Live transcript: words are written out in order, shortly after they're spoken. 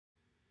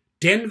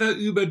Denver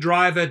Uber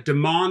driver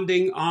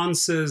demanding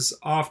answers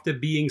after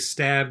being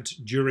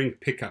stabbed during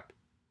pickup.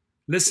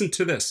 Listen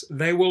to this.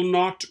 They will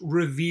not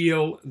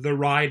reveal the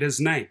rider's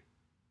name,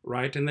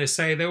 right? And they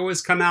say, they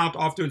always come out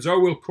afterwards, oh,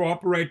 we'll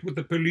cooperate with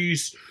the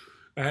police,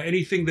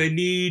 anything they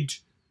need.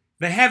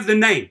 They have the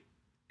name.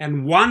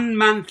 And 1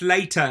 month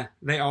later,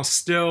 they are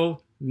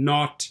still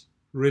not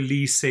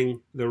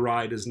releasing the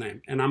rider's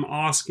name. And I'm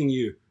asking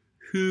you,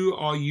 who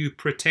are you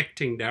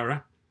protecting,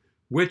 Dara?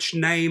 Which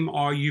name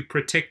are you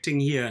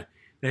protecting here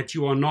that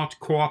you are not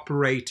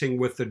cooperating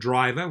with the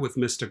driver, with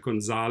Mr.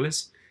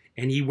 Gonzalez?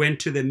 And he went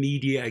to the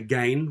media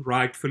again,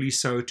 rightfully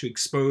so, to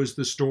expose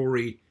the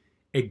story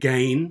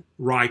again,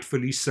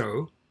 rightfully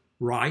so,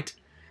 right?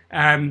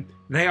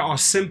 They are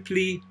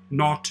simply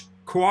not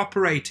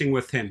cooperating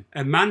with him.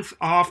 A month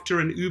after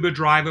an Uber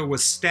driver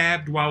was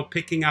stabbed while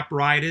picking up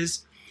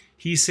riders,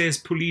 he says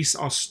police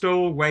are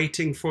still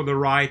waiting for the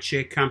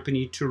rideshare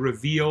company to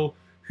reveal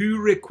who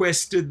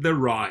requested the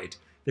ride.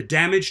 The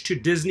damage to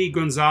Disney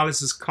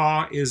Gonzalez's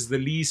car is the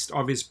least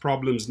of his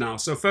problems now.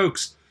 So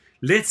folks,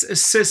 let's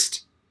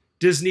assist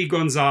Disney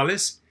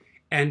Gonzalez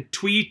and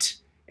tweet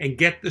and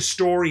get the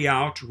story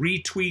out,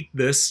 retweet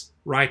this,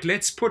 right?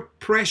 Let's put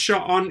pressure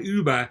on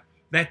Uber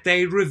that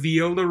they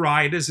reveal the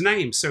rider's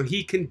name so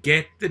he can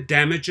get the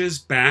damages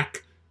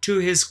back to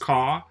his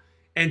car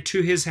and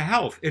to his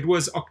health. It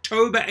was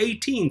October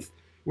 18th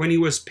when he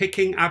was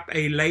picking up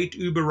a late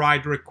Uber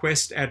ride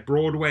request at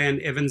Broadway and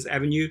Evans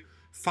Avenue.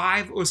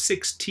 5 or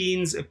 6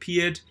 teens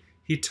appeared.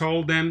 He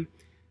told them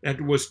that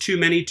it was too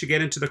many to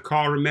get into the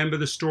car. Remember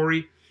the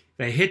story?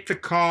 They hit the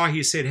car.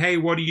 He said, hey,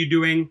 what are you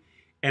doing?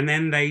 And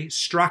then they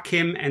struck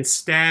him and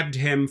stabbed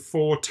him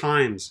 4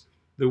 times.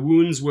 The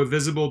wounds were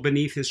visible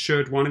beneath his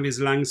shirt. One of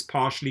his lungs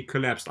partially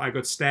collapsed. I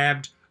got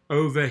stabbed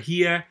over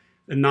here.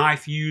 The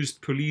knife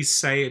used, police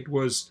say it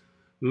was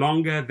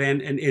longer than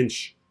an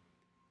inch.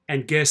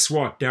 And guess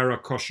what, Dara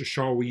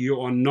Khosrowshahi,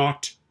 you are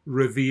not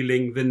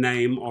revealing the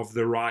name of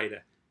the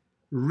rider.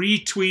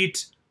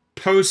 Retweet,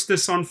 post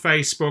this on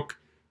Facebook,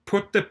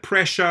 put the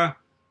pressure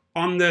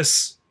on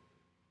this.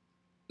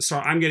 So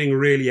I'm getting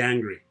really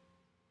angry,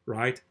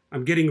 right?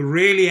 I'm getting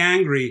really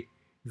angry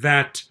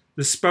that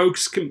the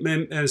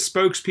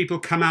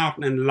spokespeople come out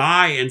and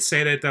lie and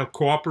say that they'll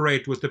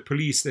cooperate with the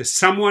police. There's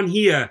someone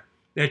here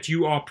that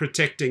you are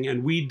protecting,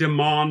 and we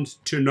demand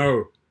to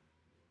know.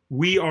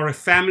 We are a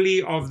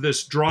family of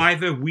this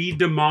driver. We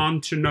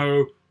demand to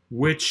know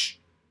which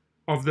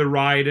of the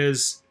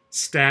riders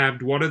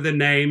stabbed, what are the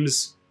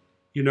names,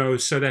 you know,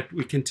 so that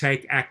we can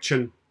take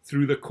action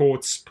through the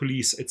courts,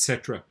 police,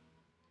 etc.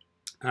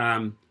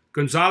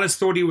 Gonzalez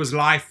thought his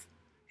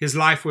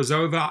life was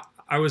over.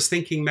 I was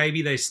thinking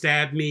maybe they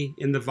stabbed me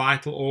in the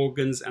vital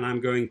organs and I'm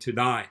going to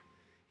die.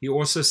 He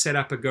also set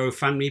up a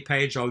GoFundMe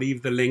page. I'll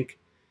leave the link,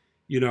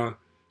 you know.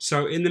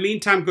 So in the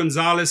meantime,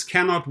 Gonzalez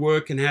cannot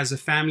work and has a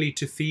family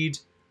to feed.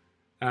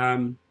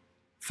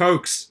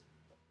 Folks,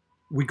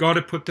 we got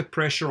to put the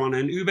pressure on.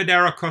 And Uber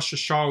Dara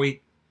Khosrowshahi,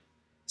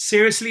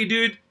 seriously,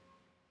 dude?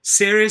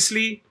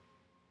 Seriously?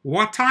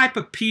 What type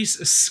of piece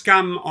of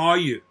scum are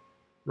you,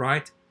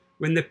 right?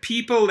 When the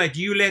people that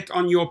you let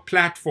on your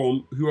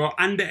platform who are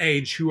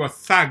underage, who are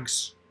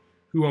thugs,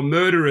 who are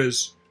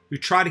murderers, who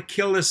try to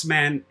kill this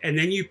man, and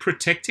then you're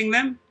protecting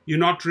them, you're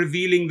not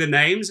revealing the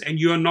names, and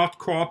you're not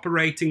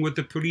cooperating with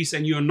the police,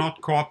 and you're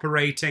not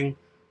cooperating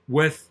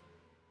with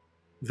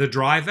the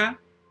driver.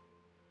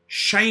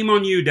 Shame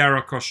on you,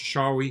 Dara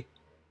Khosrowshahi.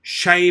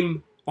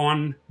 Shame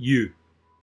on you.